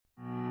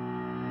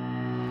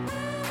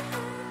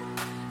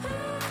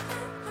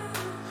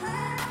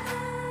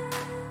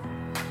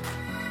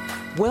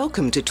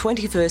Welcome to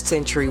 21st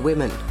Century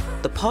Women,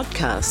 the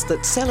podcast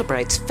that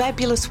celebrates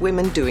fabulous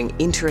women doing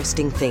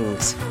interesting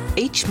things.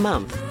 Each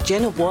month,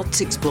 Jenna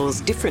Watts explores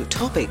different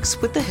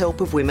topics with the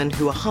help of women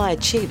who are high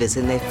achievers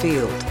in their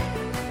field.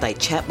 They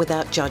chat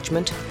without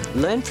judgment,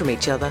 learn from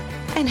each other,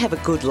 and have a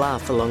good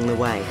laugh along the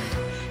way.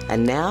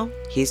 And now,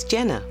 here's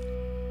Jenna.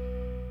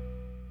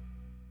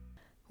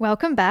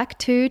 Welcome back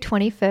to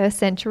 21st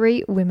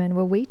Century Women,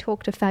 where we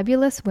talk to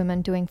fabulous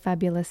women doing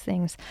fabulous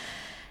things.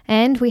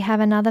 And we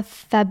have another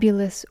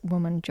fabulous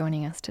woman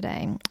joining us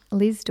today.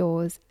 Liz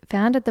Dawes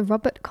founded the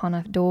Robert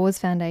Connor Dawes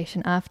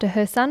Foundation after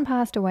her son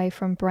passed away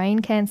from brain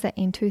cancer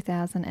in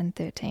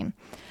 2013.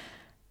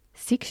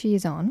 6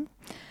 years on,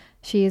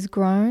 she has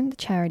grown the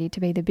charity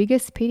to be the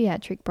biggest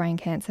paediatric brain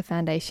cancer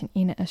foundation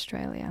in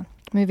Australia,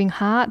 moving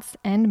hearts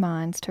and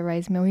minds to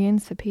raise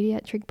millions for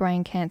paediatric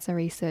brain cancer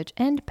research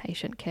and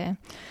patient care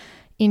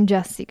in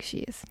just 6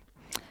 years.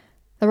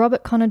 The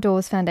Robert Connor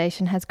Dawes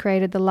Foundation has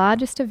created the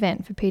largest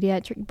event for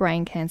paediatric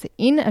brain cancer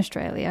in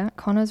Australia,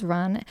 Connor's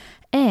Run,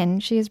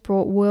 and she has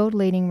brought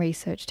world-leading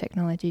research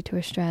technology to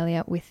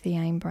Australia with the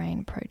AIM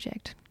Brain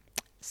project.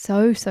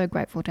 So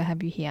grateful to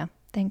have you here.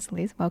 Thanks,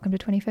 Liz. Welcome to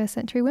 21st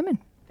Century Women.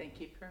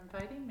 Thank you for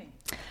inviting me.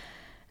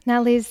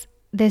 Now, Liz,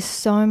 there's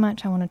so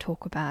much I want to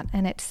talk about,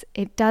 and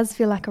it does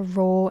feel like a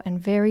raw and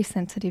very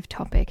sensitive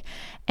topic,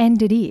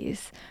 and it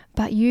is.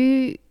 But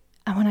when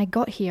I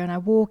got here and I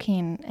walk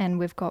in and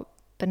we've got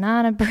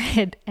banana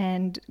bread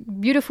and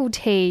beautiful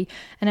tea,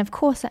 and of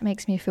course that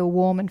makes me feel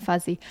warm and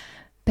fuzzy.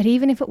 But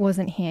even if it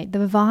wasn't here,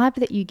 the vibe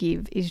that you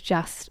give is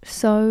just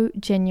so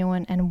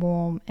genuine and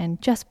warm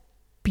and just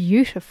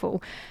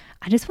beautiful.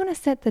 I just want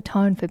to set the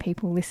tone for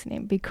people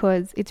listening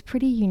because it's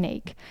pretty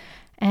unique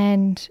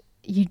and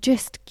you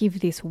just give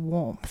this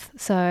warmth.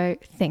 So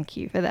thank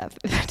you for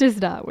that to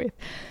start with.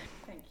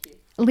 Thank you.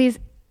 Liz,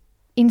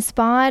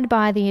 inspired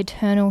by the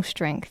eternal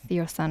strength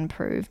your son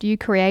proved, you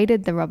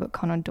created the Robert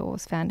Connor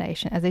Dawes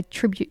Foundation as a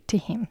tribute to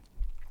him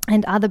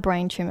and other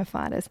brain tumour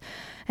fighters,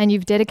 and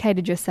you've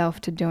dedicated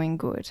yourself to doing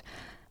good.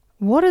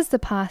 What has the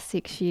past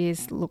 6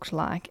 years looked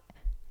like?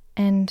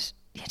 And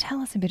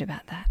tell us a bit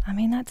about that. I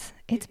mean,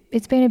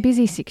 it's been a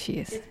busy 6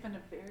 years. It's been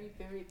a very,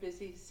 very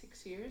busy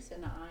 6 years,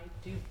 and I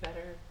do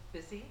better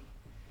busy.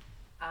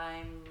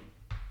 I'm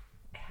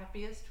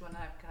happiest when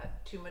I've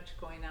got too much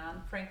going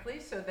on,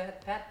 frankly, so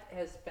that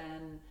has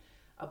been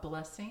a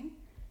blessing.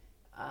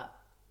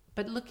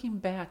 But looking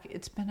back,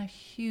 it's been a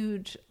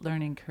huge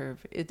learning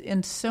curve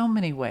in so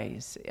many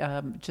ways,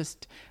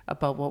 just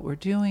about what we're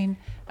doing,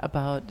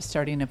 about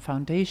starting a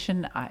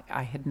foundation.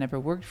 I had never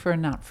worked for a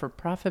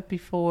not-for-profit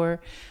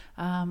before,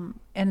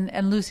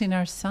 and losing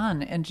our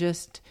son, and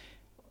just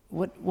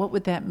what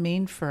would that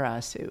mean for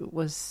us? It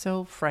was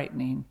so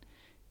frightening,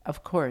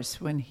 of course,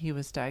 when he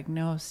was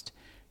diagnosed.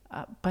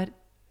 But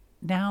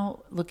now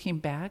looking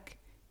back,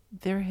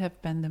 there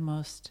have been the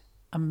most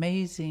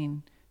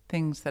amazing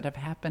things that have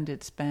happened.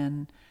 It's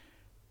been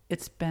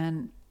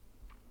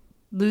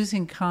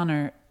losing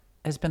Connor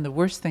has been the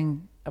worst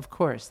thing, of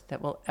course,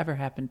 that will ever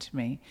happen to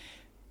me.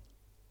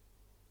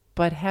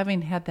 But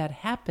having had that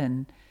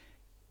happen,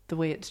 the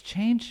way it's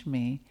changed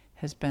me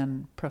has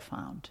been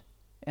profound,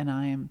 and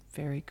I am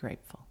very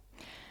grateful.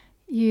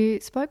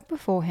 You spoke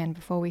beforehand,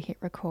 before we hit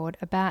record,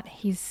 about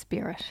his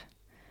spirit.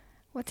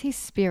 What's his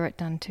spirit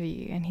done to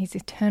you and his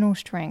eternal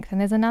strength? And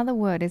there's another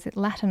word, is it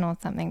Latin or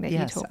something that you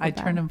talk about? Yes,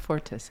 aeternum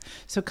fortis.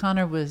 So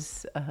Connor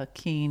was a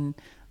keen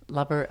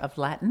lover of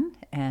Latin,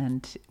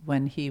 and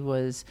when he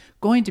was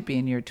going to be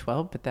in year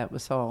 12, but that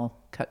was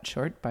all cut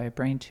short by a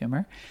brain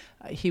tumor,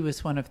 he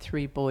was one of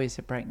 3 boys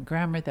at Brighton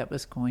Grammar that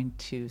was going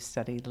to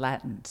study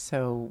Latin.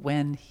 So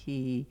when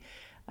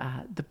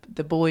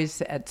the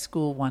boys at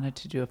school wanted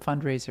to do a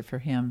fundraiser for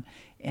him,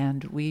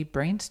 and we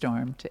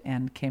brainstormed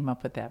and came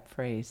up with that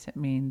phrase. It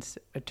means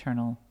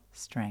eternal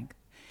strength.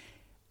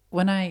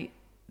 When I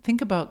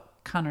think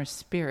about Connor's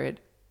spirit,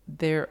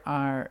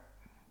 there's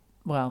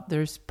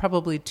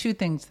probably 2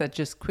 things that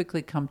just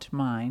quickly come to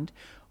mind.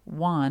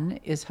 One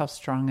is how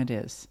strong it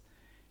is.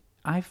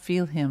 I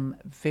feel him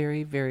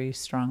very, very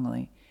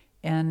strongly,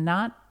 and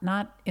not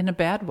in a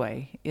bad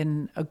way,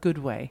 in a good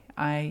way.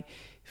 I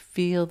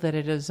feel that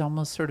it has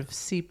almost sort of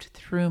seeped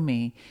through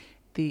me,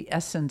 the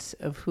essence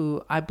of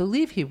who I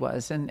believe he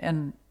was.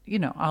 And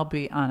I'll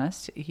be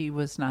honest, he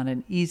was not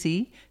an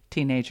easy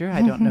teenager.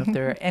 I don't know if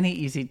there are any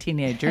easy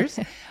teenagers,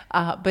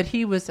 but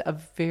he was a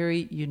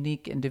very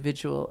unique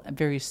individual,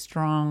 very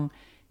strong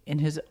in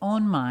his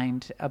own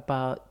mind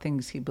about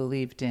things he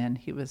believed in.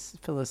 He was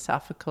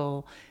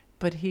philosophical,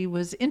 but he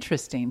was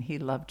interesting. He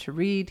loved to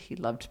read. He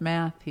loved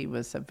math. He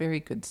was a very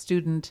good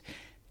student.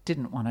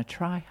 Didn't want to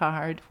try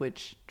hard,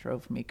 which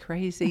drove me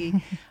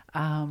crazy.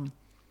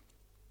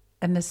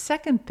 And the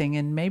second thing,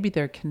 and maybe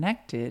they're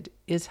connected,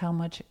 is how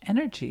much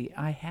energy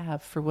I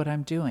have for what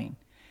I'm doing.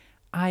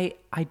 I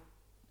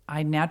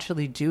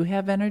naturally do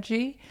have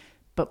energy,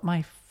 but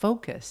my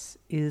focus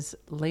is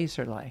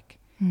laser-like.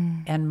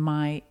 And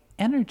my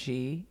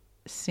energy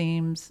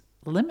seems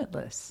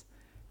limitless.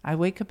 I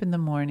wake up in the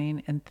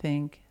morning and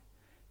think,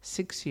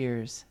 6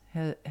 years,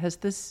 has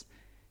this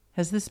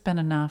Has this been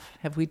enough?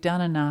 Have we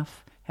done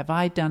enough? Have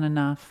I done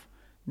enough?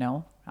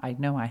 No, I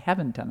know I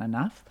haven't done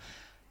enough.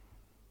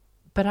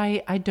 But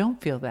I don't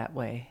feel that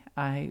way.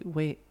 I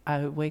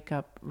wake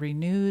up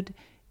renewed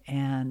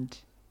and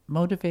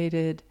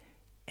motivated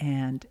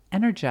and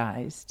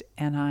energized,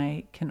 and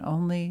I can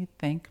only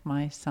thank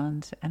my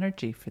son's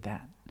energy for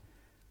that.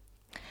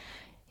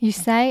 You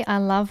say, I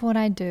love what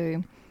I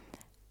do.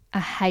 I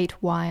hate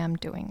why I'm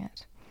doing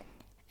it.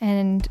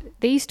 And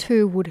these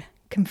two would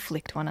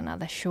conflict one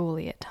another,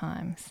 surely, at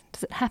times.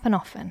 Does it happen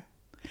often?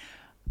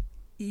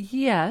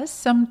 Yes,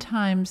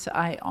 sometimes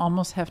I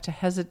almost have to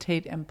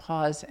hesitate and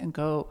pause and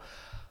go,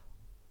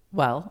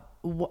 well,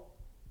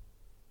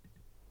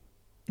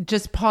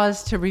 just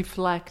pause to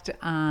reflect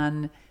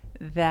on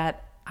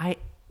that. I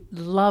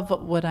love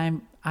what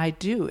I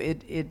do.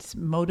 It's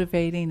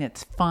motivating.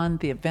 It's fun.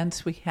 The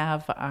events we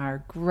have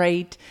are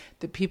great.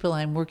 The people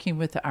I'm working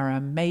with are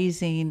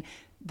amazing.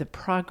 The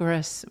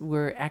progress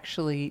we're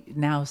actually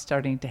now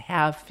starting to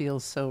have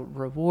feels so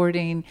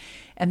rewarding.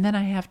 And then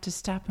I have to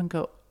stop and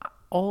go,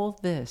 all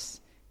this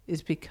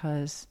is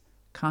because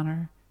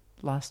Connor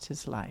lost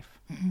his life.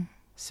 Mm-hmm.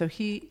 So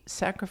he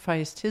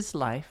sacrificed his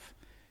life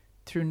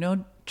through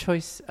no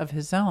choice of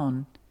his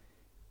own.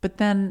 But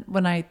then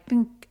when I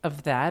think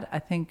of that, I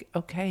think,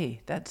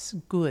 okay, that's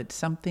good.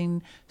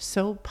 Something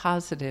so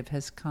positive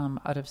has come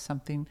out of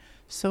something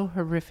so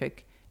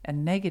horrific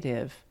and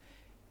negative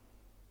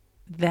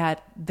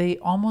that they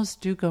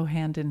almost do go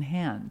hand in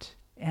hand.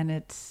 And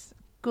it's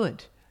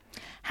good.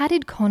 How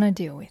did Connor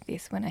deal with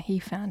this when he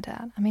found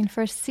out? I mean,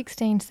 for a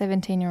 16,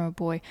 17-year-old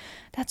boy,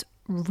 that's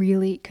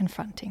really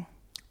confronting.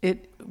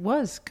 It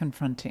was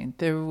confronting.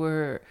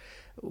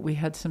 We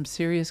had some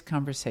serious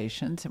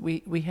conversations.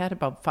 We had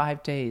about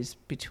 5 days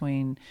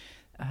between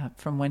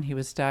from when he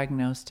was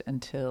diagnosed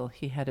until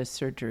he had his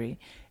surgery.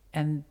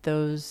 And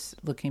those,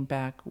 looking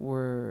back,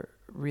 were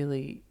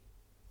really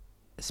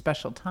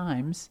special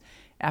times.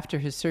 After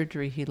his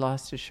surgery, he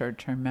lost his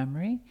short-term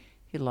memory.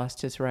 He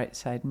lost his right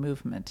side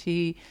movement.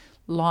 He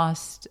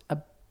lost a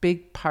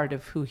big part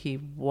of who he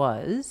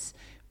was,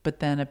 but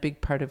then a big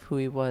part of who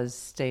he was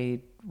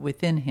stayed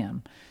within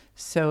him.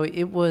 So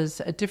it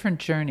was a different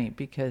journey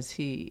because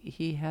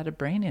he had a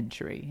brain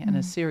injury and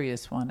a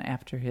serious one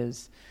after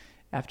his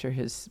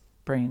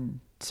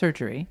brain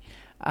surgery.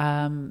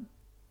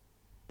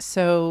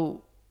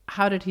 So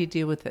how did he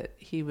deal with it?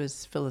 He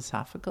was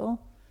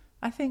philosophical.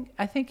 I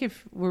think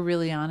if we're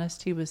really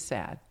honest, he was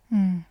sad.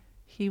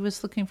 He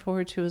was looking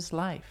forward to his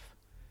life.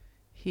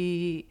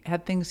 He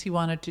had things he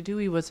wanted to do.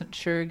 He wasn't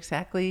sure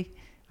exactly.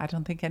 I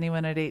don't think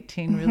anyone at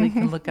 18 really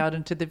can look out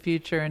into the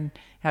future and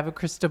have a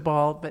crystal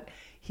ball, but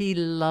he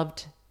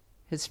loved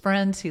his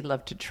friends. He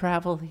loved to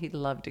travel. He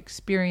loved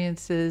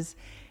experiences.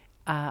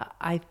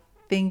 I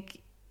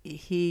think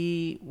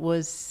he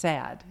was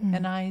sad,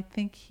 and I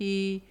think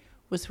he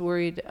was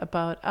worried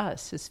about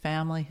us, his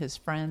family, his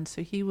friends.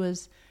 So he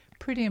was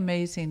pretty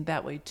amazing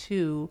that way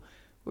too,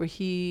 where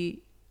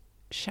he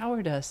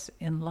showered us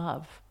in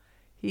love.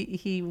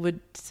 He would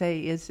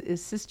say,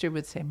 his sister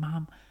would say,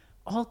 Mom,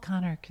 all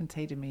Connor can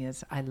say to me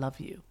is, I love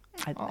you.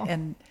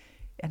 And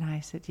I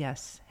said,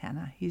 yes,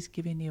 Hannah, he's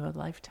giving you a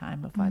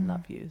lifetime of I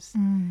love yous.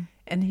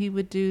 And he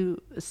would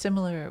do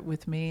similar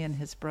with me and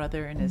his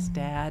brother and his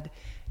dad.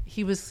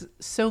 He was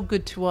so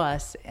good to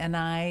us, and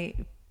I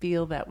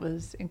feel that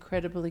was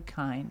incredibly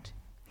kind.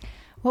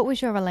 What was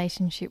your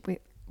relationship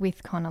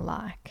with Connor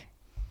like?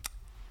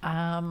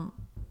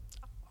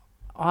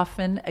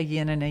 Often a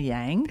yin and a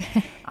yang.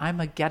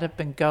 I'm a get up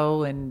and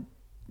go, and,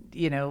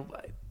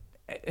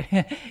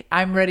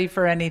 I'm ready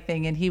for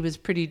anything. And he was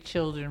pretty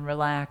chilled and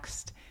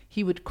relaxed.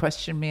 He would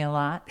question me a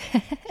lot.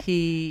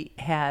 He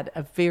had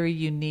a very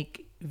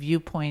unique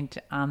viewpoint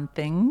on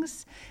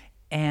things.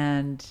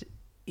 And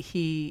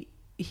he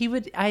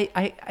would,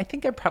 I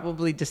think I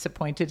probably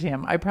disappointed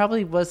him. I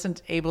probably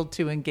wasn't able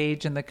to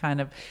engage in the kind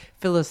of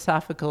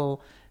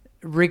philosophical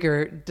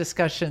rigor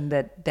discussion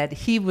that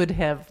he would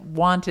have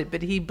wanted,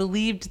 but he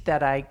believed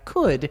that I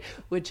could,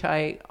 which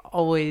I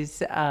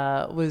always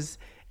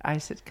I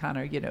said,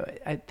 Connor,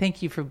 I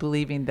thank you for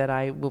believing that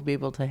I will be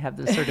able to have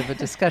this sort of a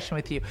discussion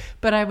with you,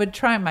 but I would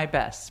try my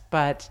best.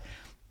 But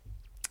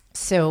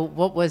so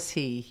what was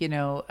he?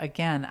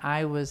 Again,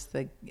 I was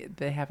the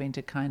having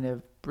to kind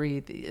of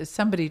breathe.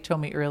 Somebody told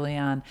me early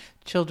on,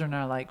 children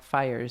are like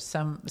fires.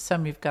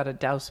 Some you've got to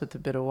douse with a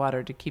bit of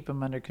water to keep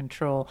them under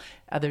control.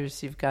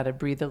 Others you've got to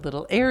breathe a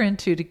little air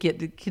into to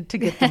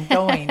get them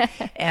going.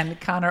 And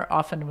Connor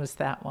often was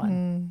that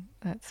one.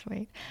 That's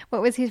sweet.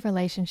 What was his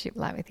relationship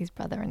like with his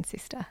brother and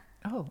sister?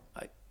 Oh,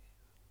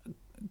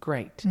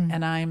 great.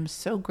 And I'm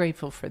so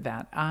grateful for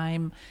that.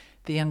 I'm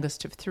the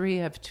youngest of three.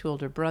 I have two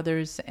older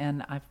brothers,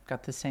 and I've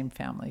got the same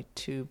family,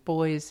 2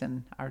 boys,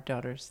 and our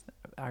daughter's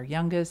our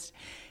youngest.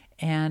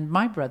 And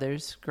my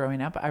brothers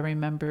growing up, I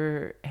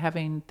remember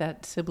having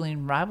that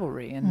sibling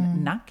rivalry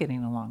and not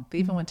getting along. They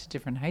even went to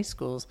different high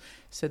schools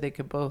so they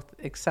could both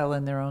excel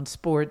in their own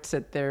sports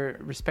at their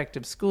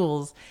respective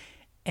schools.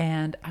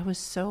 And I was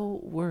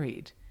so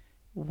worried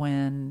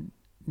when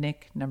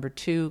Nick, number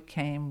 2,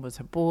 was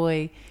a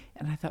boy.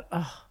 And I thought,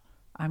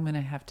 I'm going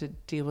to have to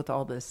deal with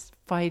all this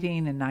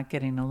fighting and not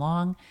getting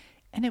along.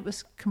 And it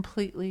was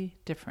completely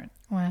different.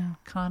 Wow.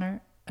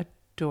 Connor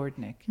adored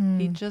Nick.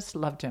 He just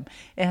loved him.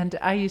 And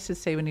I used to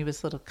say when he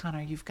was little,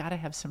 Connor, you've got to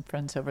have some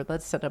friends over.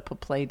 Let's set up a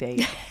play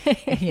date.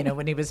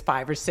 When he was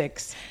 5 or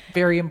 6,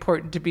 very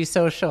important to be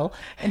social.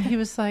 And he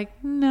was like,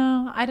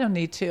 no, I don't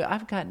need to.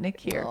 I've got Nick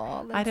here.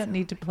 I don't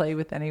need to play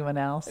with anyone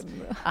else.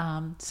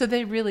 So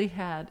they really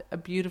had a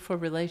beautiful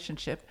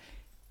relationship.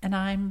 And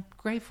I'm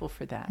grateful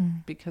for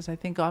that because I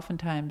think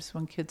oftentimes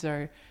when kids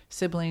are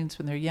siblings,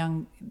 when they're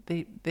young,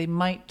 they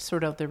might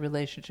sort out their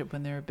relationship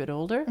when they're a bit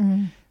older.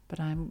 But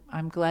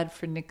I'm glad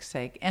for Nick's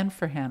sake and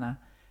for Hannah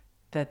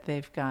that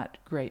they've got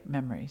great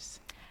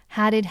memories.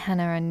 How did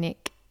Hannah and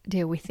Nick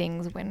deal with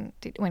things when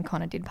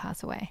Connor did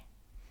pass away?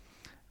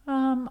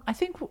 I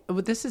think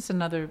this is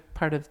another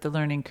part of the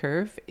learning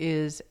curve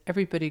is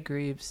everybody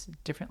grieves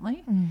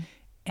differently.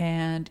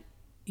 And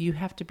you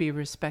have to be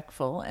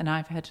respectful. And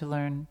I've had to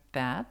learn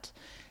that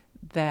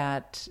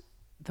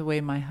the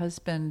way my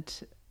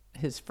husband,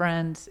 his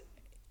friends,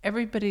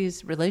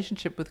 everybody's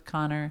relationship with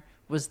Connor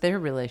was their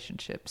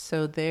relationship.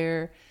 So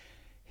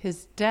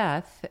his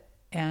death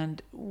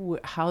and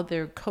how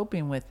they're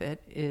coping with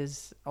it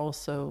is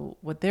also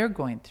what they're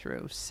going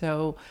through.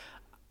 So,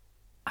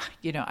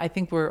 I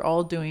think we're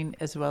all doing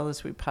as well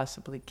as we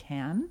possibly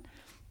can.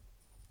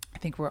 I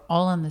think we're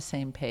all on the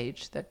same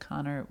page that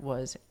Connor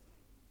was,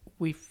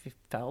 we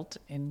felt,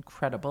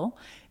 incredible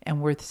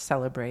and worth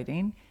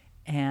celebrating.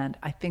 And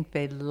I think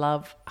they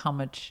love how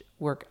much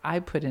work I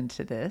put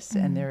into this,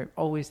 and they're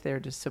always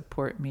there to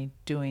support me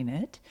doing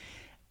it.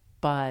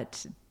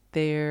 But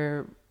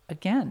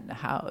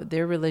how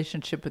their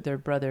relationship with their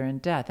brother in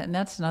death, and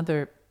that's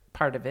another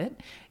part of it,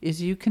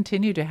 is you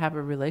continue to have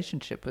a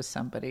relationship with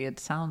somebody. It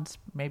sounds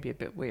maybe a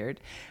bit weird,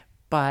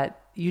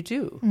 but you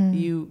do.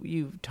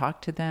 You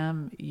talk to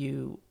them,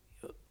 you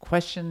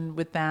question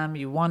with them,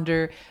 you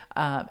wonder,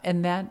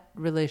 and that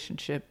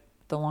relationship,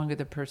 the longer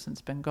the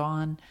person's been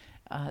gone,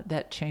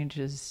 that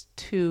changes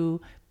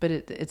too. But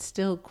it's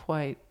still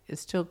quite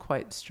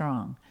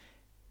strong.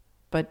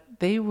 But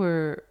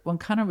when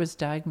Connor was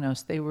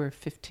diagnosed, they were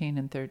 15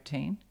 and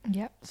 13.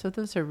 Yep. So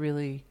those are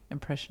really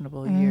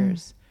impressionable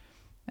years.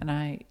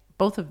 And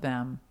both of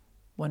them,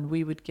 when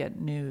we would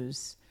get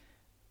news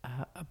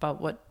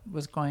about what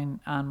was going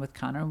on with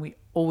Connor, and we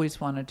always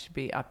wanted to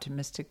be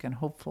optimistic and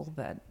hopeful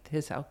that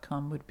his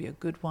outcome would be a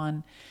good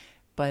one.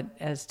 But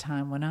as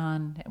time went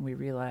on and we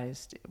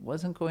realized it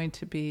wasn't going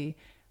to be,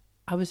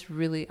 I was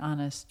really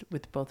honest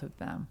with both of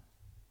them.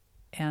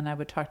 And I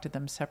would talk to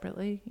them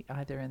separately,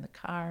 either in the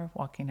car,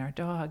 walking our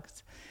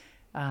dogs,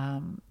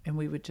 and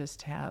we would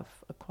just have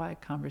a quiet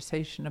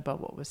conversation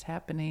about what was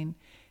happening.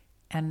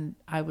 And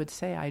I would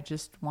say, I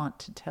just want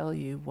to tell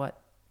you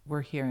what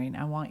we're hearing.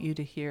 I want you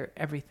to hear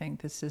everything.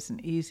 This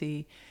isn't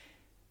easy.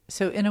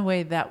 So in a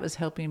way, that was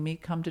helping me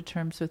come to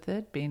terms with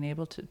it, being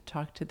able to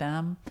talk to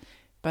them.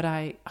 But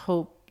I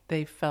hope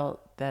they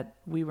felt that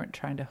we weren't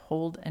trying to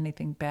hold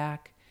anything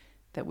back,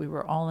 that we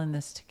were all in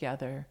this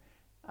together.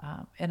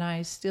 And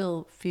I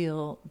still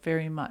feel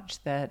very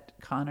much that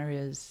Connor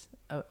is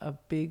a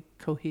big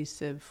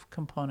cohesive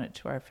component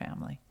to our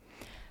family.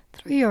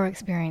 Through your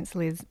experience,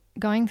 Liz,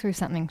 going through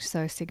something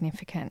so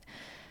significant,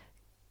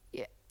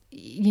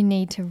 you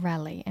need to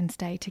rally and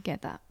stay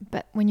together.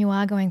 But when you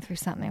are going through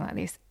something like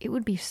this, it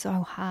would be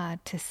so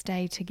hard to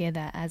stay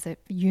together as a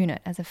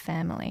unit, as a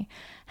family.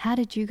 How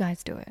did you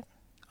guys do it?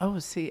 Oh,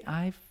 see,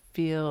 I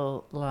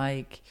feel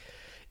like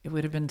it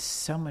would have been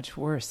so much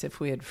worse if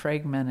we had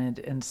fragmented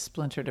and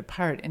splintered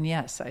apart. And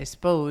yes, I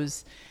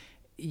suppose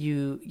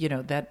you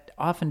know, that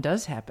often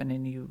does happen,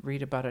 and you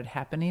read about it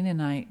happening,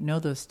 and I know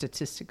those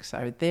statistics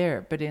are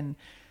there. But in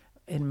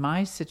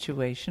my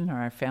situation,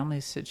 or our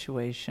family's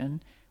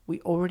situation,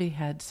 we already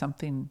had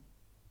something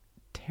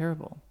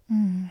terrible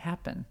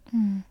happen.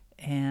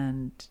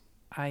 And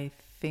I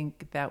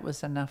think that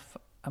was enough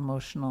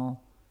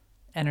emotional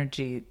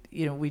energy.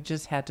 We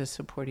just had to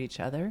support each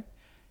other.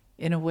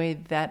 In a way,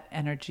 that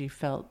energy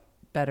felt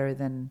better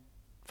than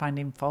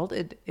finding fault.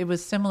 It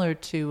was similar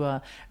to,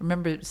 I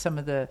remember some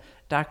of the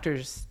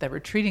doctors that were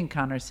treating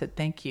Connor said,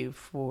 thank you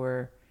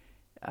for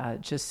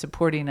just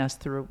supporting us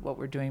through what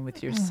we're doing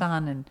with your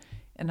son.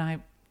 And I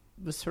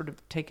was sort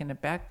of taken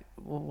aback.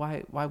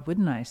 Well, why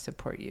wouldn't I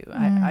support you?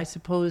 I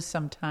suppose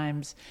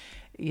sometimes,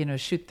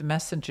 shoot the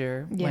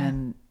messenger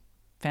when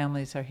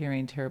families are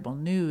hearing terrible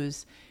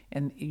news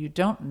and you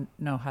don't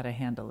know how to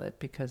handle it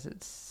because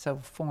it's so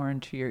foreign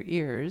to your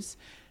ears.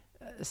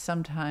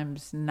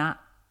 Sometimes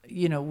not,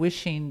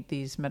 wishing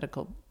these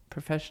medical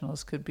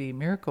professionals could be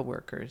miracle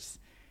workers.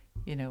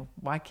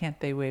 Why can't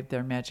they wave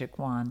their magic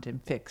wand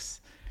and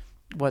fix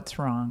what's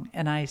wrong?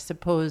 And I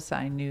suppose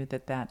I knew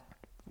that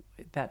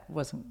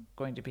wasn't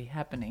going to be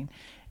happening.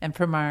 And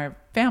from our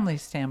family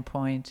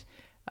standpoint,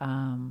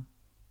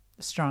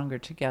 stronger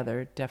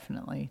together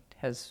definitely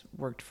has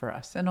worked for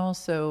us. And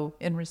also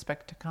in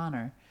respect to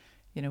Connor,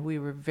 we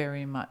were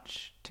very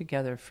much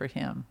together for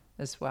him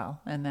as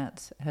well. And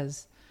that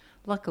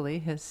luckily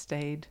has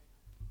stayed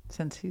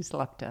since he's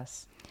left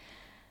us.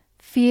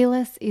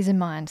 fearless is a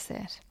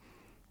mindset,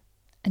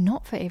 and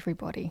not for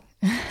everybody.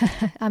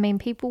 I mean,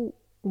 people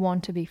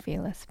want to be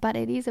fearless, but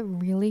it is a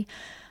really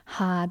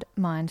hard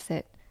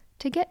mindset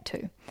to get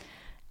to.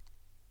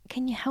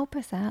 Can you help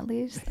us out,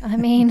 Liz? I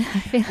mean, I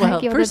feel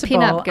like you're the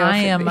pin-up girl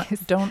for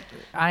this.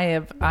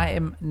 I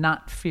am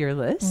not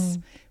fearless,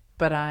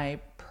 but I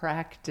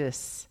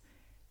practice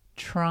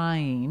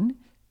trying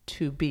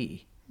to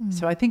be.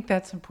 So I think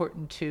that's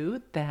important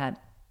too, that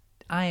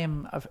I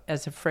am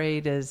as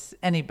afraid as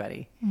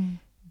anybody,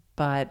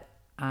 but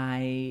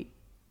I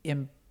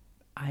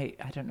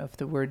don't know if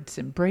the word's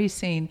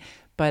embracing,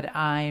 but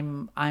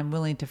I'm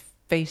willing to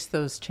face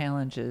those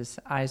challenges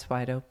eyes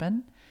wide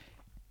open,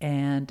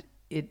 and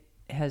it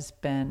has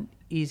been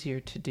easier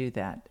to do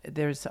that.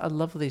 There's a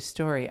lovely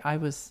story. I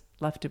was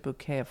left a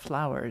bouquet of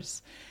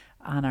flowers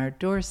on our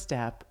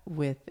doorstep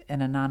with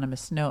an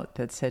anonymous note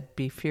that said,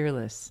 "Be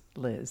fearless,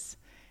 Liz."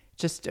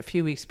 Just a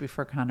few weeks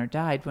before Connor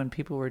died, when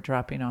people were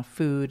dropping off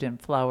food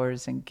and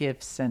flowers and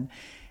gifts, and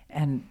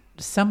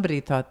somebody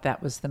thought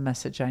that was the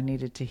message I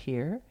needed to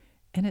hear,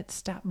 and it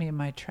stopped me in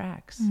my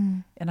tracks.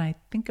 And I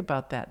think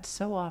about that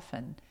so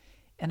often,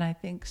 and I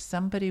think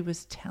somebody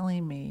was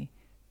telling me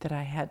that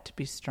I had to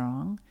be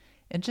strong,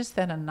 and just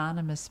that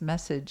anonymous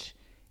message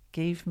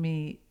gave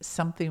me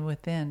something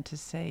within to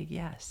say,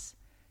 yes,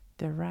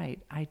 they're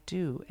right, I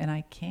do, and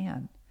I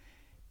can.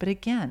 But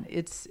again,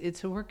 it's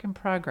a work in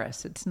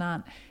progress. It's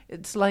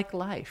like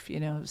life,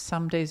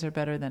 some days are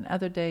better than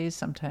other days.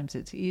 Sometimes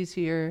it's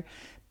easier,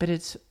 but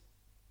it's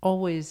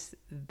always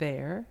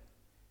there.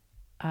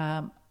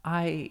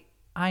 I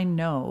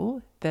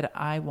know that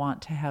I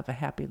want to have a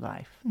happy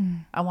life.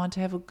 I want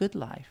to have a good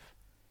life.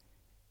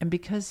 And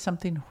because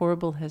something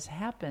horrible has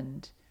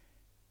happened,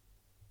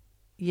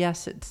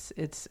 yes,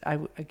 I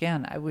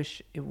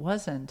wish it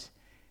wasn't,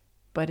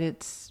 but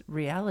it's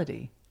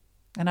reality.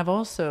 And I've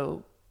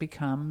also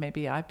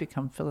I've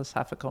become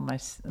philosophical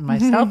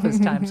myself as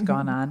time's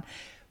gone on,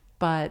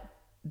 but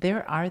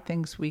there are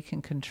things we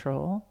can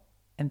control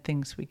and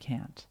things we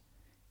can't.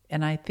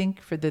 And I think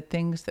for the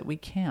things that we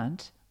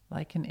can't,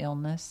 like an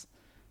illness,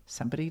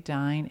 somebody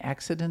dying,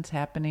 accidents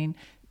happening,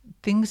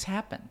 things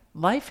happen,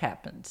 life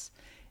happens.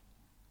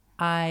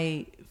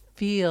 I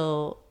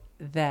feel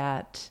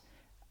that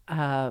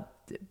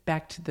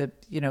back to the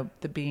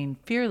being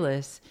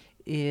fearless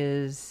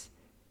is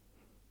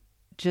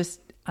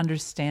just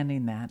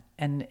understanding that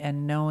and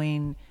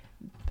knowing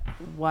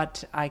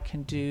what I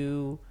can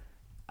do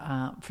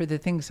for the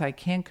things I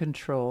can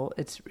control.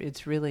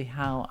 It's really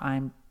how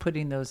I'm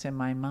putting those in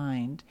my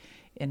mind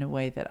in a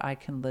way that I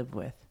can live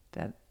with,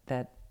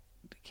 that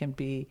can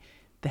be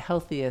the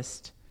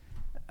healthiest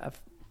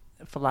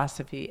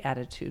philosophy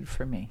attitude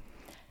for me.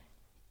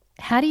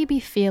 How do you be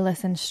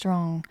fearless and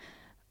strong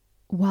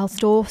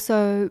whilst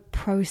also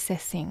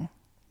processing?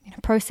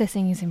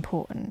 Processing is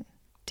important.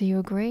 Do you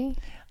agree?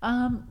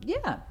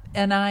 Yeah.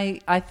 And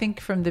I think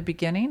from the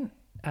beginning,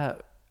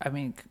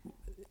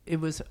 it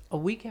was a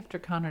week after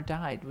Connor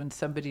died when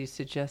somebody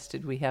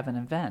suggested we have an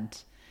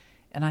event.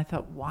 And I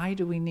thought, why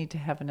do we need to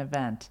have an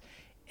event?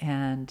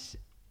 And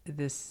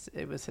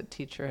it was a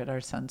teacher at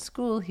our son's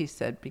school. He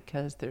said,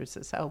 because there's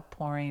this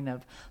outpouring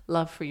of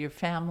love for your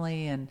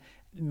family, and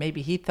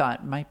maybe he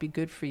thought it might be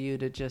good for you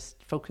to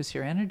just focus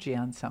your energy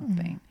on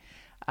something.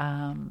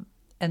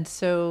 And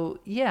so,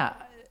 yeah,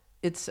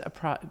 it's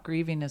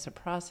grieving is a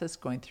process.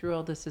 Going through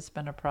all this has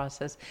been a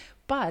process,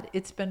 but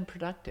it's been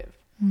productive.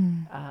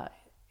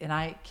 And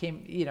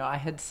I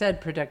had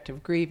said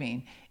productive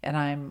grieving, and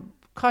I'm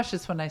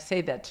cautious when I say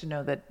that to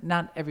know that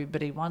not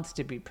everybody wants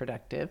to be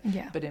productive.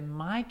 Yeah. But in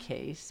my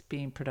case,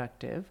 being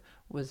productive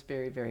was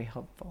very, very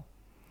helpful.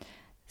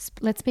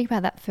 Let's speak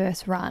about that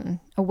first run.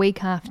 A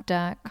week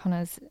after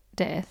Connor's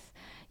death,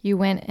 you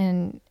went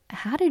and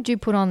how did you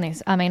put on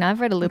this? I mean,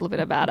 I've read a little bit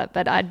about it,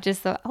 but I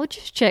just thought, I'll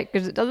just check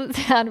because it doesn't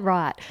sound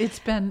right. It's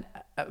been,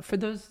 for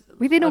those...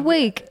 Within a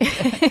week.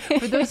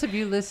 For those of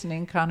you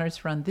listening,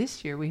 Connor's run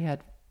this year, we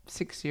had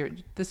 6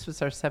 years. This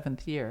was our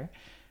 7th year.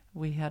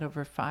 We had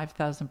over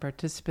 5,000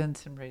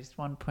 participants and raised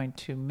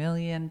 $1.2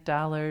 million.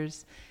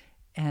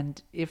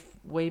 And if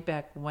way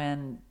back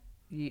when,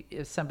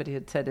 if somebody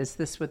had said, is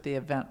this what the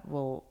event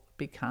will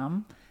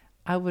become?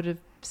 I would have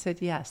said,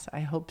 yes,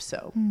 I hope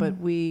so. But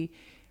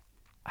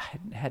I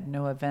had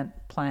no event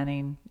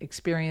planning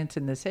experience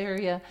in this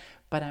area,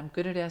 but I'm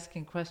good at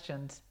asking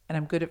questions, and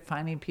I'm good at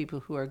finding people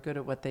who are good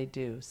at what they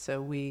do.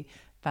 So we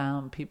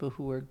found people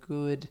who were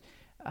good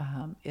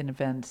in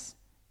events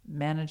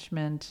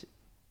management.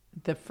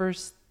 The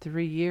first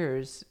 3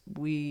 years,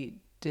 we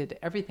did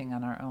everything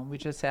on our own. We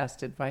just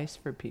asked advice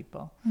from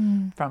people.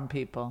 But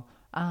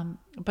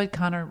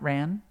Connor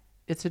ran.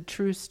 It's a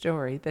true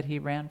story that he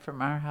ran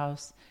from our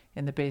house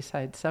in the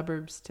Bayside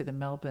suburbs to the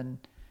Melbourne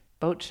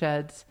boat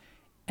sheds.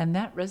 And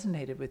that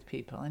resonated with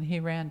people. And he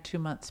ran 2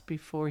 months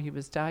before he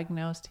was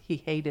diagnosed. He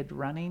hated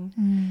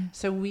running.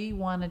 So we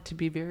wanted to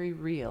be very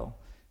real.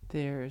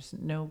 There's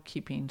no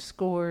keeping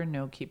score,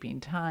 no keeping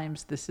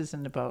times. This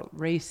isn't about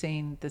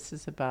racing. This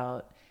is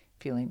about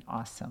feeling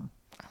awesome.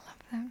 I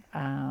love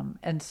that.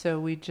 And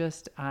so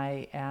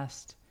I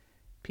asked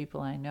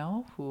people I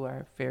know who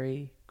are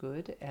very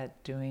good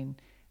at doing,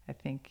 I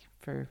think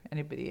for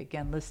anybody,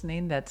 again,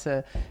 listening, that's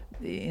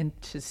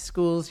into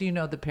schools,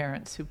 the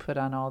parents who put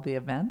on all the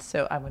events.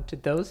 So I went to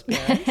those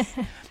parents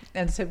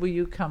and said, will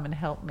you come and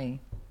help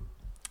me?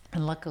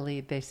 And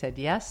luckily they said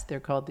yes. They're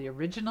called the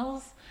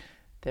Originals.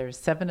 There's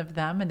 7 of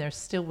them, and they're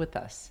still with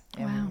us.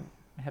 And wow.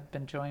 have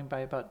been joined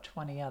by about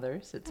 20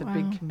 others. It's a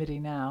big committee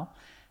now.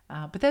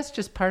 But that's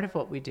just part of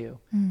what we do.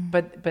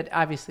 But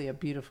obviously a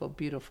beautiful,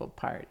 beautiful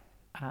part.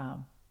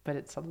 But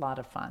it's a lot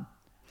of fun.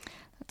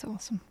 That's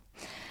awesome.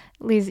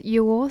 Liz,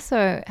 you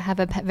also have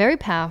very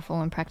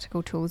powerful and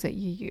practical tools that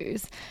you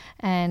use.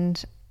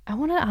 And I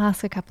want to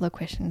ask a couple of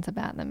questions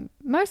about them,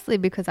 mostly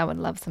because I would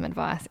love some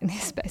advice in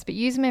this space, but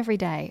use them every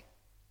day.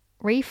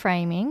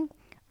 Reframing,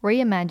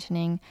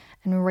 reimagining,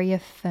 and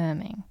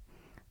reaffirming.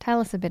 Tell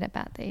us a bit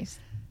about these.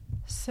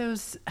 So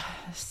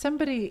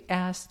somebody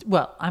asked,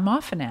 well, I'm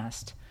often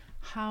asked,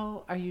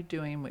 how are you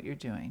doing what you're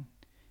doing?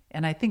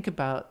 And I think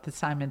about the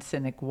Simon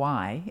Sinek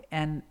why,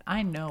 and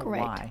I know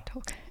Great why.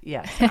 Talk.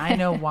 Yes, I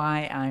know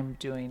why I'm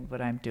doing what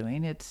I'm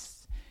doing.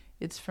 It's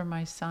for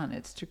my son.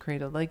 It's to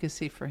create a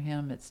legacy for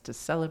him. It's to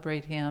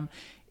celebrate him.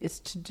 It's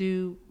to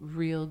do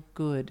real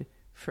good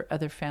for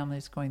other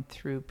families going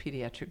through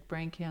pediatric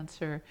brain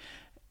cancer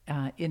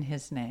in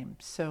his name.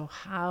 So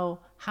how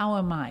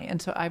am I?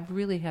 And so I've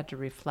really had to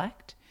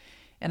reflect,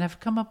 and I've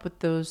come up with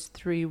those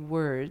 3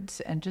 words,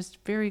 and just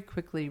very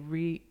quickly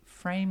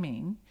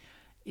reframing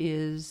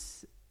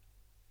is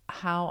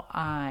how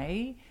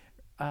I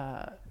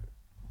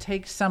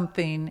take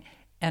something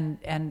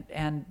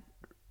and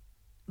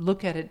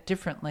look at it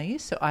differently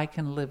so I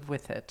can live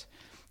with it.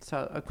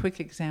 So a quick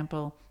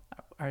example,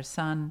 our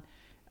son,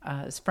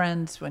 his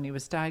friends, when he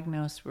was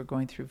diagnosed, were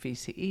going through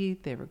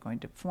VCE, they were going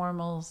to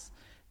formals,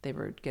 they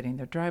were getting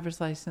their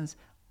driver's license.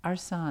 Our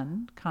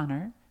son,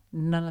 Connor,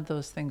 none of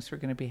those things were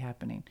going to be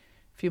happening.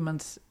 A few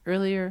months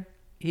earlier,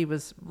 he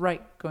was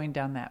right going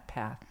down that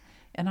path.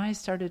 And I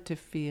started to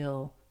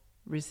feel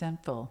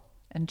resentful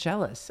and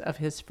jealous of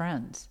his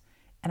friends.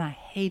 And I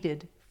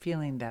hated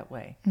feeling that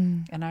way.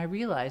 And I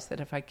realized that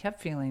if I kept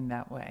feeling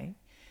that way,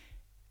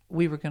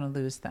 we were going to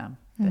lose them.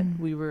 That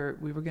we were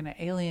going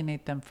to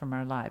alienate them from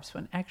our lives,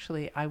 when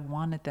actually I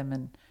wanted them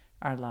in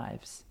our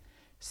lives.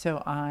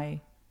 So I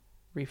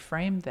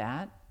reframed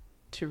that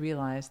to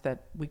realize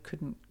that we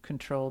couldn't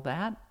control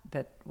that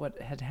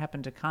what had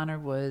happened to Connor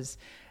was,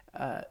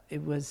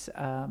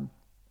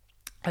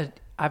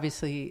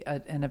 obviously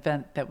an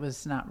event that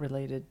was not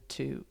related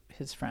to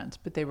his friends,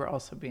 but they were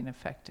also being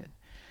affected.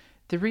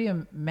 The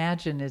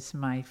reimagine is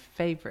my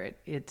favorite.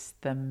 It's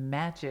the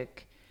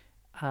magic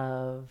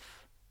of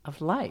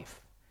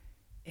life.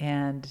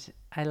 And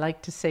I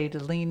like to say to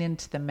lean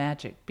into the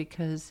magic,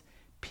 because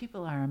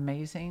people are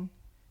amazing.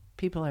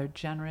 People are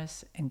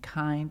generous and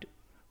kind,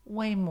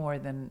 way more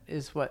than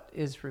is what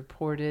is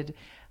reported.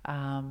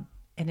 And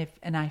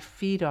I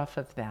feed off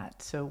of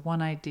that. So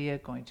one idea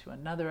going to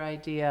another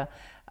idea,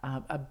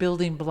 a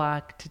building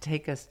block to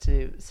take us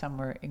to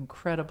somewhere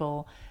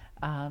incredible.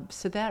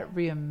 So that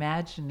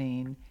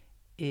reimagining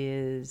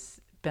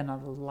is been a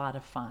lot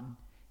of fun.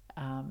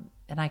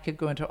 And I could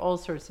go into all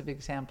sorts of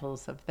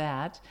examples of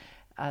that.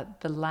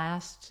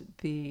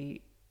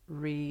 The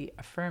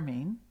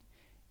reaffirming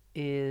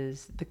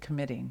is the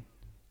committing.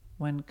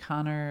 When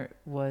Connor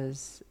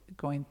was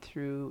going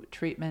through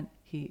treatment,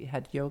 he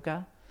had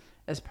yoga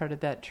as part of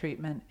that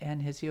treatment,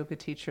 and his yoga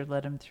teacher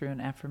led him through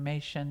an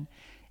affirmation.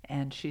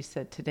 And she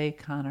said, today,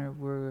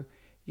 Connor,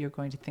 you're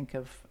going to think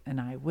of an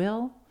I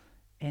will,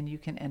 and you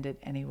can end it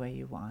any way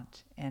you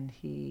want. And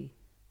he,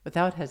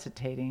 without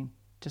hesitating,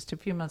 just a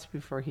few months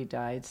before he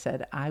died,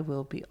 said, I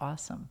will be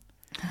awesome.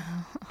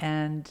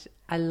 And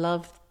I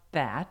love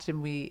that,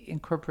 and we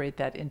incorporate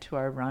that into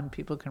our run.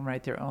 People can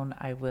write their own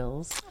I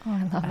wills. Oh,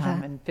 I love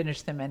that. And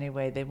finish them any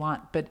way they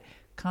want. But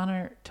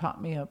Connor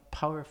taught me a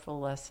powerful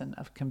lesson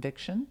of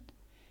conviction.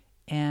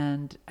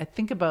 And I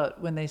think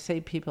about when they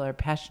say people are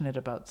passionate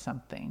about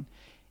something,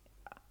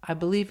 I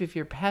believe if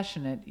you're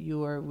passionate,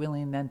 you are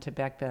willing then to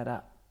back that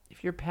up.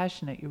 If you're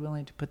passionate, you're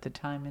willing to put the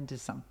time into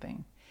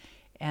something.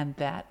 And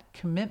that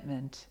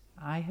commitment,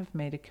 I have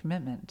made a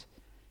commitment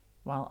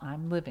while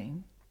I'm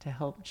living to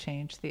help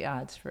change the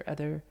odds for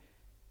other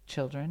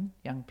children,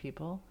 young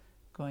people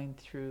going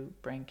through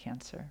brain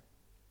cancer.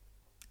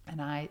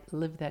 And I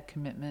live that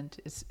commitment.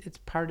 It's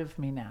part of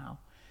me now.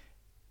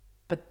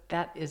 But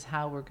that is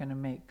how we're going to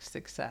make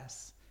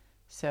success.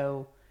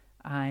 So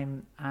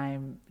I'm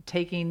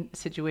taking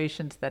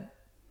situations that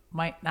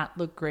might not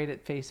look great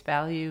at face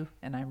value,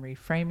 and I'm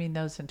reframing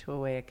those into a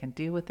way I can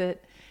deal with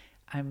it.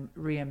 I'm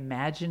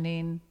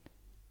reimagining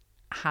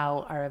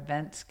how our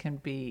events can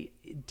be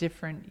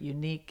different,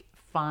 unique,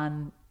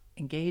 fun,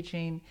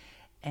 engaging,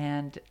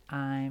 and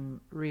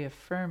I'm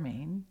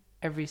reaffirming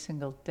every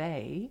single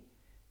day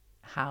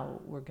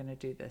how we're going to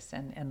do this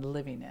and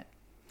living it.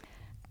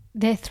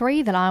 There are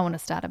 3 that I want to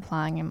start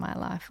applying in my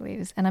life,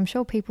 Liz, and I'm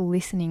sure people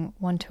listening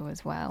want to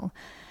as well.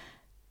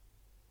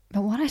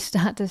 But what I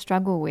start to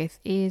struggle with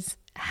is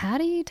how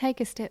do you take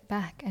a step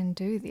back and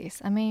do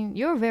this? I mean,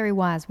 you're a very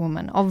wise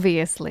woman,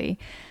 obviously,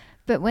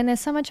 but when there's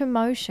so much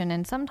emotion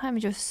and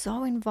sometimes you're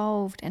so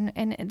involved,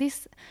 and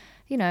this,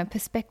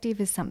 perspective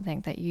is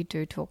something that you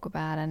do talk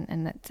about,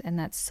 and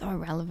that's so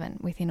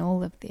relevant within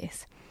all of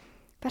this.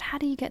 But how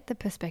do you get the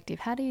perspective?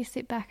 How do you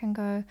sit back and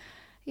go,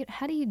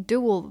 how do you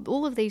do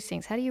all of these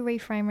things? How do you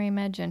reframe,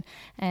 reimagine,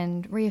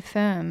 and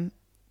reaffirm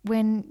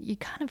when you're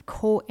kind of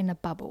caught in a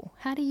bubble?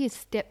 How do you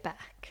step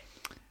back?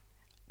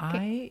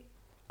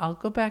 I'll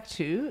go back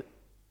to,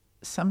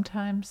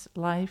 sometimes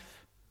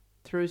life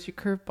throws you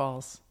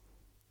curveballs,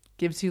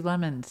 gives you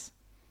lemons.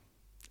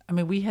 I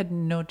mean, we had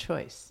no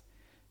choice.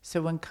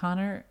 So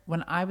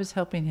when I was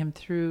helping him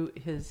through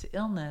his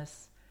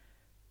illness,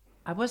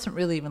 I wasn't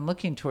really even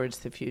looking towards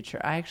the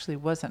future. I actually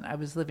wasn't. I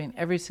was living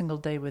every single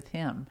day with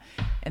him.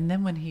 And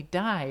then when he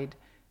died,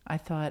 I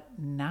thought,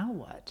 now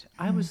what?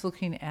 I was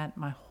looking at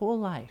my whole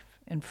life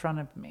in front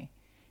of me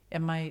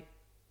and my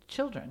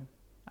children,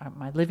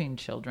 my living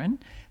children,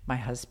 my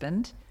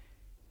husband.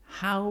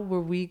 How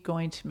were we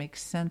going to make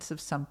sense of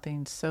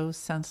something so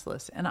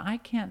senseless? And I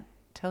can't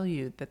tell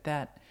you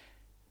that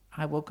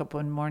I woke up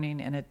one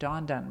morning and it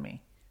dawned on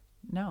me.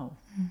 No.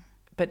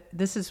 But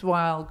this is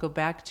why I'll go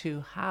back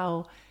to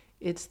how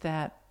it's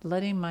that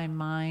letting my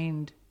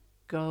mind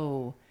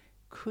go.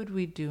 Could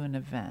we do an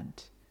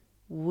event?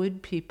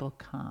 Would people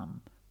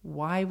come?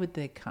 Why would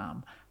they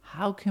come?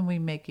 How can we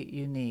make it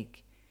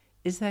unique?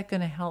 Is that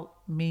going to help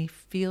me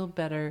feel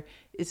better?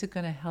 Is it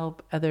going to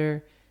help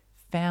other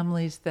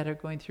families that are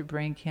going through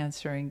brain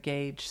cancer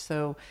engage?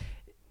 So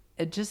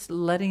just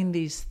letting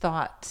these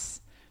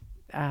thoughts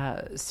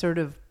sort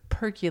of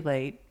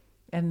percolate.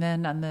 And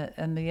then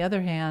on the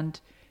other hand,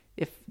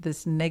 if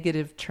this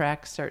negative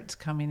track starts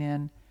coming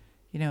in,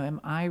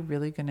 am I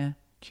really going to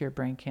cure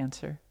brain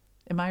cancer?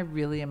 Am I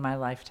really in my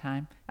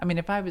lifetime? I mean,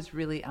 if I was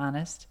really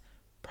honest,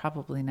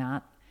 probably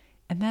not.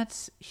 And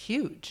that's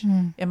huge.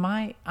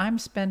 I'm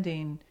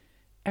spending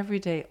every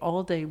day,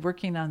 all day,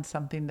 working on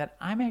something that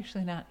I'm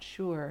actually not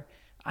sure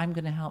I'm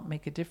going to help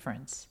make a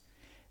difference.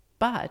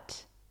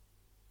 But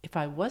if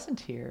I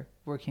wasn't here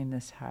working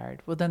this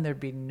hard, well, then there'd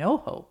be no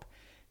hope.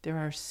 There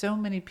are so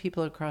many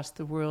people across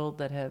the world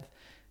that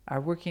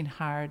are working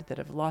hard, that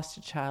have lost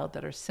a child,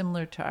 that are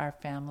similar to our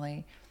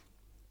family.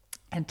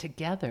 And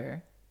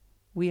together,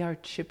 we are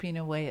chipping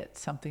away at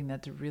something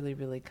that's really,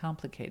 really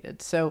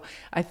complicated. So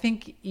I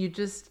think you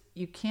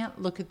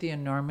can't look at the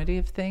enormity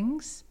of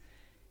things.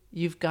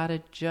 You've got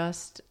to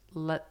just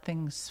let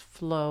things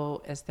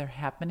flow as they're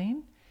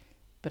happening.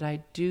 But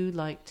I do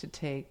like to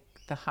take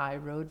the high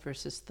road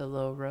versus the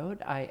low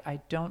road.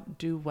 I don't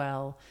do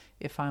well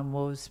if I'm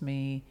woe's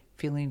me,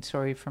 feeling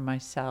sorry for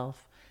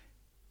myself.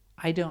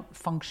 I don't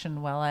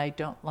function well. I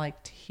don't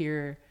like to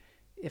hear,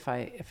 if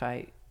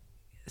I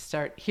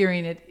start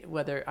hearing it,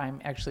 whether I'm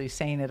actually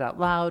saying it out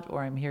loud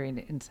or I'm hearing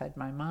it inside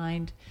my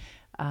mind.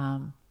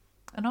 And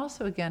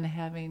also, again,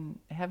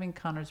 having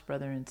Connor's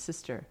brother and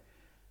sister.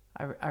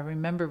 I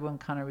remember when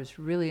Connor was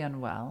really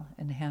unwell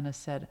and Hannah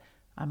said,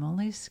 I'm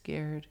only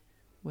scared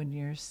when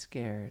you're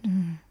scared.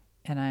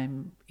 And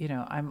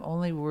I'm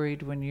only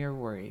worried when you're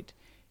worried.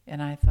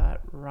 And I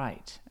thought,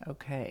 right,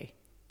 okay,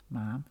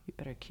 Mom, you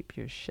better keep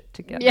your shit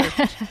together.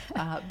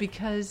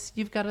 Because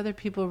you've got other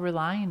people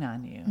relying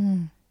on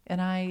you.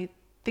 And I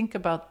think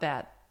about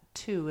that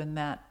too, and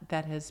that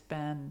has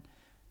been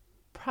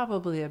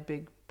probably a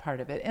big part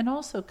of it. And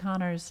also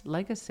Connor's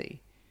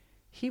legacy.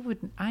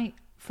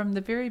 From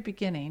the very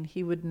beginning,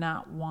 he would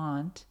not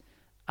want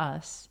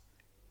us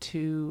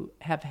to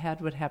have had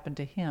what happened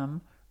to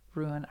him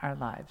ruin our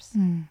lives.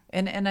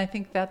 And I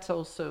think that's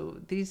also,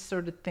 these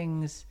sort of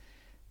things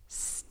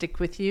stick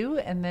with you,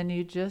 and then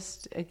you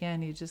just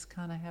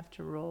kind of have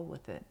to roll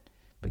with it,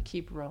 but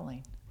keep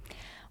rolling.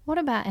 What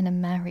about in a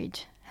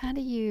marriage?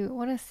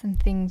 What are some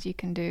things you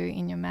can do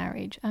in your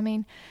marriage? I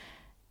mean,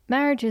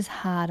 marriage is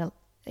hard,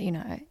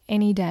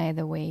 any day of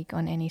the week,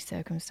 on any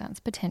circumstance,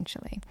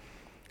 potentially.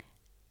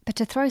 But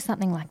to throw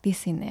something like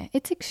this in there,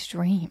 it's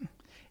extreme.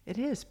 It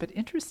is, but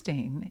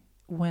interesting,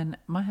 when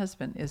my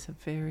husband is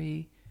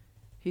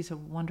he's a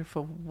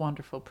wonderful,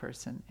 wonderful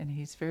person, and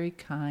he's very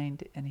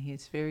kind, and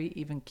he's very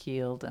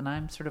even-keeled, and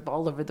I'm sort of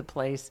all over the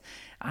place.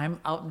 I'm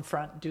out in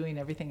front doing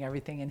everything,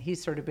 and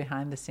he's sort of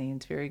behind the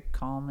scenes, very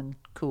calm and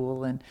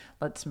cool, and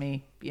lets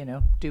me,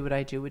 do what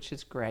I do, which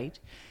is great.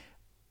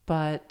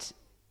 But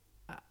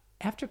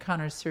after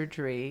Connor's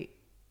surgery,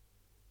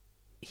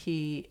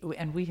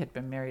 we had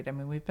been married. I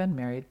mean, we've been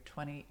married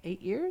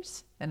 28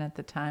 years, and at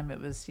the time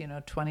it was,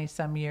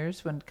 20-some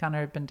years when Connor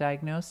had been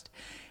diagnosed.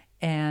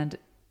 And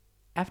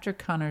after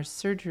Connor's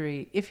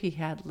surgery, if he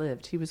had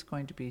lived, he was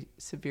going to be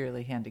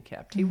severely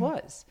handicapped. He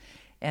was.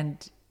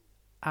 And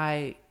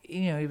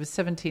he was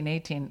 17,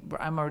 18.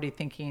 I'm already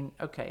thinking,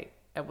 okay,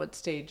 at what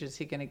stage is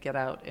he going to get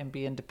out and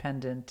be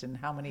independent, and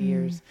how many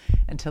years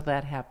until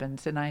that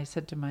happens? And I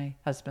said to my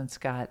husband,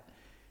 Scott,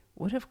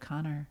 what if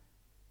Connor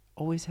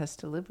always has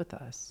to live with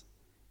us?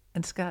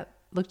 And Scott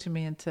looked at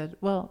me and said,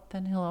 well,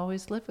 then he'll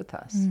always live with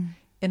us,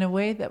 in a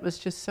way that was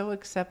just so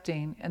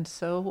accepting and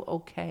so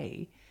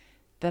okay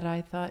that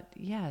I thought,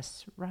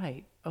 yes,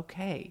 right,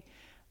 okay.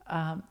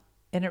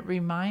 And it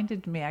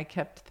reminded me, I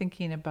kept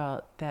thinking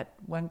about that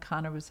when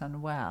Connor was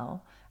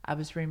unwell, I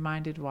was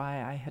reminded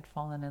why I had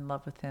fallen in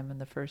love with him in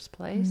the first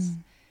place.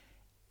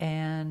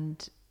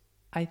 And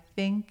I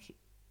think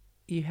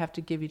you have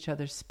to give each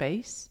other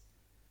space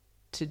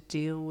to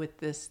deal with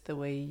this the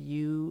way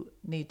you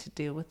need to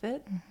deal with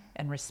it,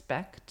 and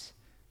respect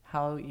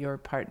how your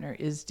partner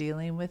is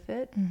dealing with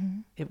it.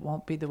 It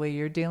won't be the way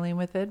you're dealing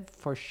with it,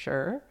 for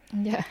sure.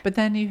 Yeah. But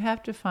then you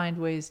have to find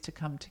ways to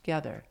come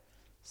together.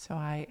 So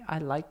I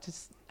like to,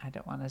 I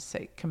don't want to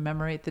say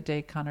commemorate the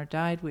day Connor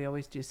died. We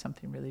always do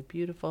something really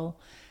beautiful.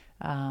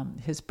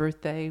 His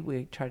birthday,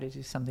 we try to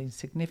do something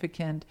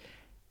significant.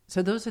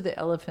 So those are the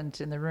elephants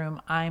in the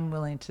room. I'm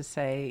willing to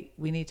say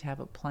we need to have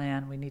a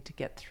plan. We need to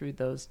get through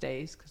those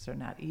days because they're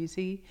not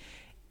easy.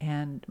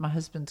 And my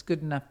husband's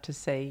good enough to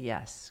say,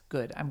 yes,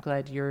 good. I'm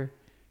glad you're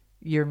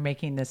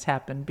making this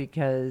happen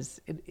because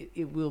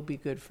it will be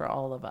good for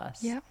all of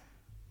us. Yeah.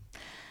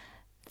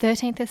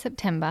 13th of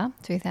September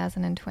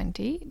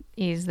 2020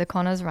 is the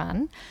Connors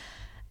Run,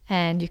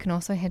 and you can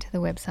also head to the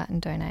website and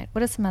donate.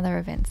 What are some other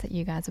events that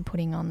you guys are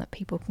putting on that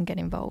people can get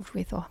involved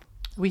with? Or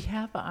we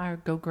have our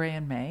Go Grey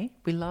in May.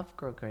 We love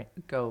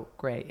Go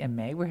Grey in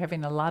May. We're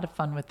having a lot of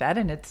fun with that,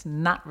 and it's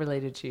not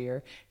related to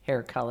your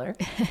hair color.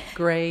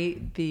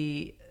 Gray,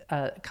 the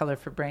color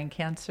for brain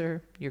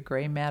cancer, your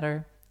gray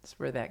matter. That's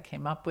where that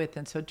came up with.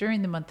 And so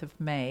during the month of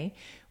May,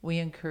 we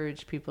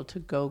encourage people to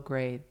go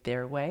gray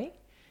their way.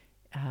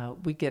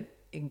 We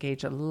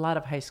engage a lot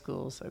of high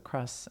schools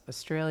across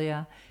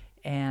Australia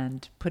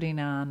and putting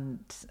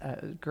on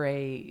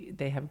gray.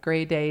 They have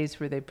gray days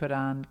where they put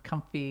on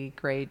comfy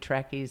gray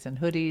trackies and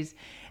hoodies.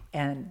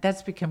 And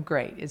that's become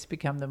great. It's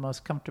become the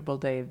most comfortable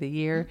day of the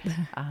year.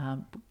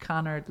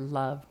 Connor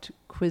loved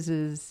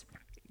quizzes,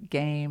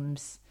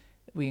 games.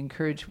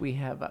 We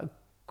have a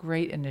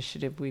great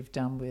initiative we've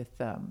done with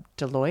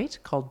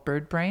Deloitte called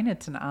Bird Brain.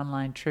 It's an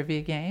online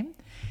trivia game.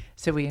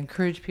 So we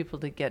encourage people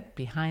to get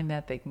behind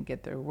that. They can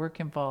get their work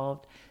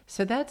involved.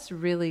 So that's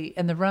really,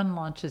 and the run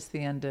launches the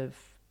end of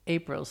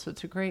April. So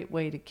it's a great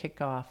way to kick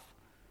off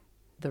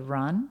the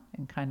run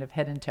and kind of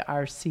head into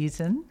our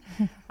season.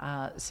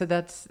 So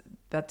that's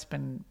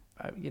been,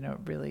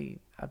 really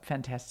a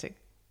fantastic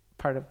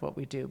part of what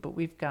we do. But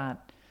we've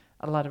got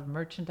a lot of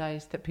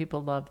merchandise that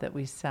people love that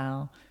we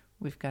sell.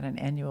 We've got an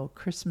annual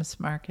Christmas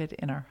market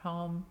in our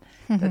home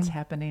that's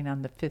happening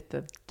on the 5th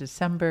of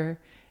December.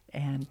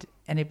 And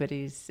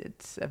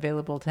it's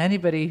available to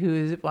anybody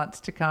who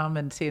wants to come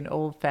and see an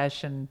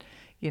old-fashioned,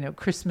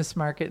 Christmas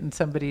market in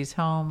somebody's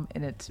home.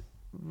 And it's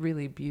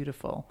really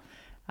beautiful.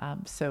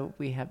 So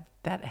we have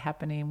that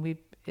happening.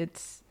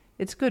 It's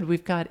good.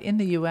 We've got in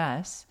the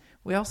U.S.,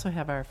 we also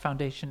have our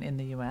foundation in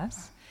the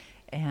U.S.,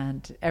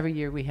 and every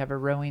year we have a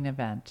rowing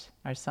event.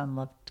 Our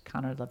son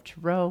Connor loved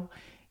to row.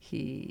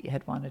 He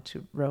had wanted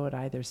to row at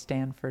either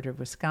Stanford or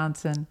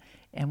Wisconsin.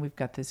 And we've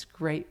got this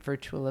great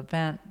virtual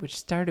event, which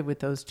started with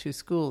those two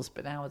schools,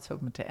 but now it's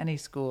open to any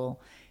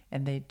school.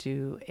 And they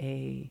do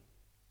a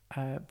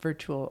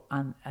virtual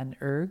on an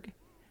erg.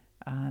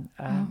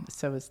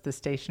 So it's the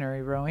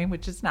stationary rowing,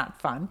 which is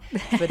not fun,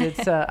 but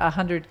it's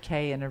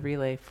 100K in a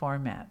relay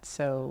format.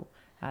 So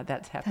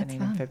that's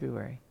happening in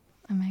February.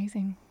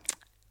 Amazing.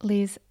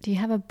 Liz, do you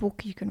have a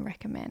book you can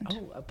recommend?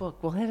 Oh, a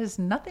book. Well, it has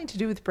nothing to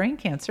do with brain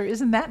cancer.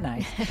 Isn't that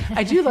nice?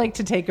 I do like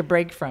to take a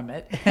break from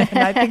it, and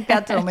I think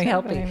that's only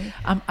helping.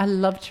 I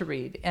love to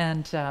read.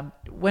 And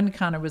when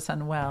Connor was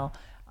unwell,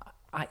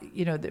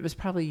 there was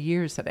probably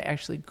years that I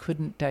actually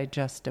couldn't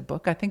digest a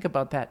book. I think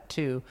about that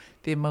too,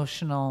 the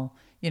emotional,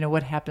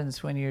 what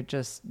happens when you're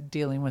just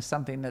dealing with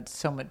something that's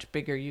so much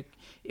bigger.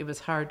 It was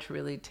hard to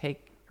really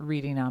take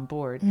reading on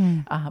board.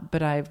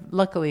 But I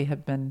luckily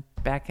have been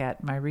back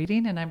at my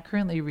reading, and I'm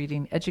currently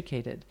reading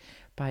Educated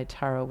by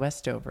Tara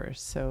Westover.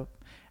 So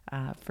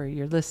for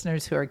your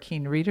listeners who are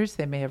keen readers,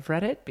 they may have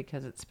read it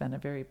because it's been a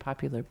very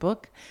popular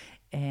book.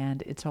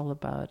 And it's all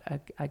about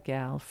a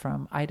gal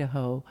from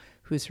Idaho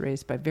who's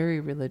raised by very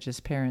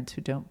religious parents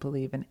who don't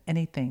believe in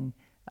anything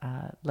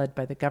led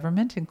by the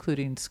government,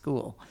 including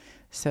school.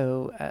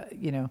 So,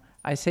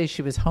 I say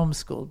she was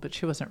homeschooled, but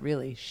she wasn't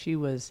really. She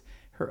was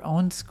her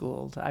own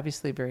schooled,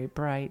 obviously very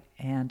bright,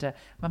 and I'm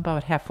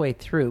about halfway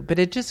through. But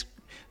it just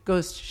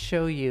goes to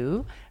show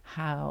you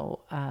how,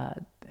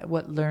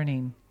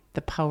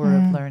 the power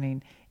of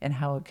learning and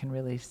how it can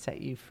really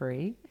set you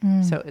free.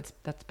 So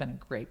that's been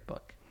a great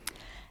book.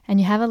 And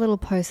you have a little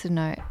post-it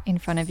note in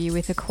front of you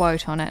with a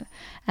quote on it,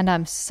 and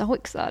I'm so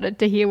excited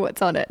to hear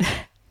what's on it.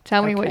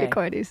 Tell me what your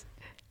quote is.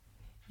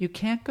 You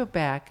can't go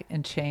back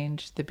and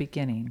change the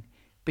beginning,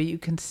 but you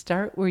can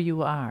start where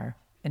you are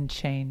and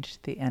change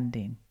the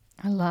ending.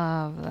 I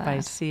love that. By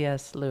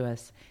C.S.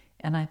 Lewis.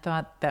 And I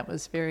thought that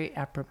was very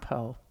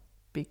apropos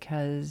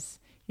because,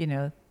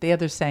 the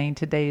other saying,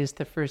 today is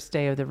the first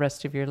day of the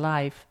rest of your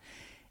life.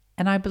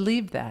 And I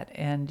believe that.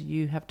 And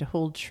you have to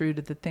hold true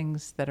to the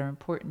things that are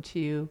important to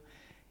you.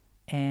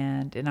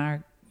 And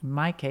in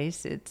my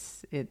case,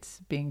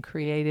 it's being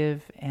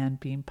creative and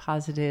being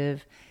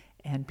positive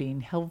and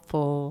being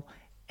helpful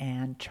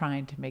and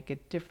trying to make a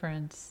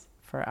difference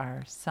for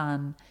our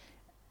son.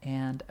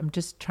 And I'm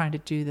just trying to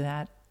do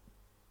that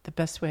the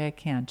best way I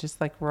can.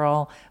 Just like we're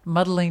all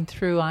muddling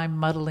through, I'm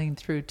muddling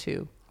through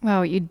too.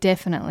 Well, you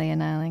definitely are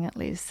nailing it,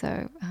 Liz.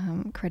 So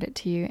credit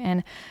to you,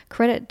 and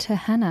credit to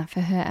Hannah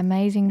for her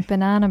amazing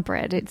banana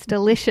bread. It's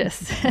delicious.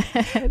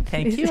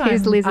 Thank you.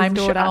 Liz's I'm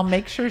daughter. sure I'll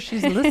make sure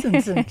she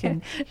listens and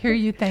can hear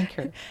you thank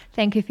her.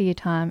 Thank you for your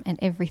time and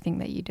everything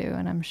that you do.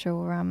 And I'm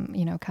sure,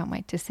 can't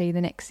wait to see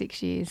the next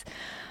 6 years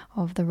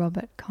of the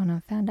Robert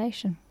Connor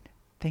Foundation.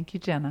 Thank you,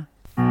 Jenna.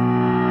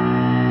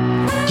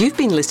 You've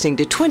been listening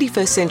to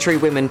 21st Century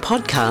Women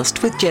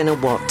podcast with Jenna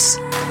Watts.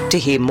 To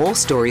hear more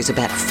stories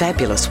about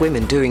fabulous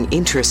women doing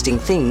interesting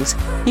things,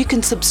 you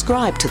can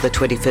subscribe to the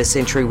 21st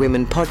Century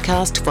Women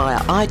podcast via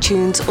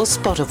iTunes or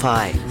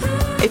Spotify.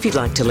 If you'd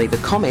like to leave a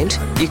comment,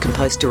 you can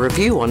post a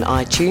review on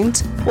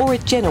iTunes or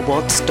at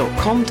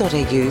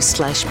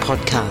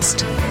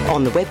jennawatts.com.au/podcast.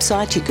 On the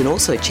website, you can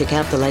also check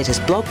out the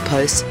latest blog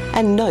posts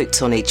and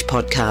notes on each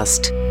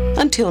podcast.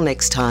 Until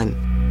next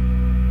time.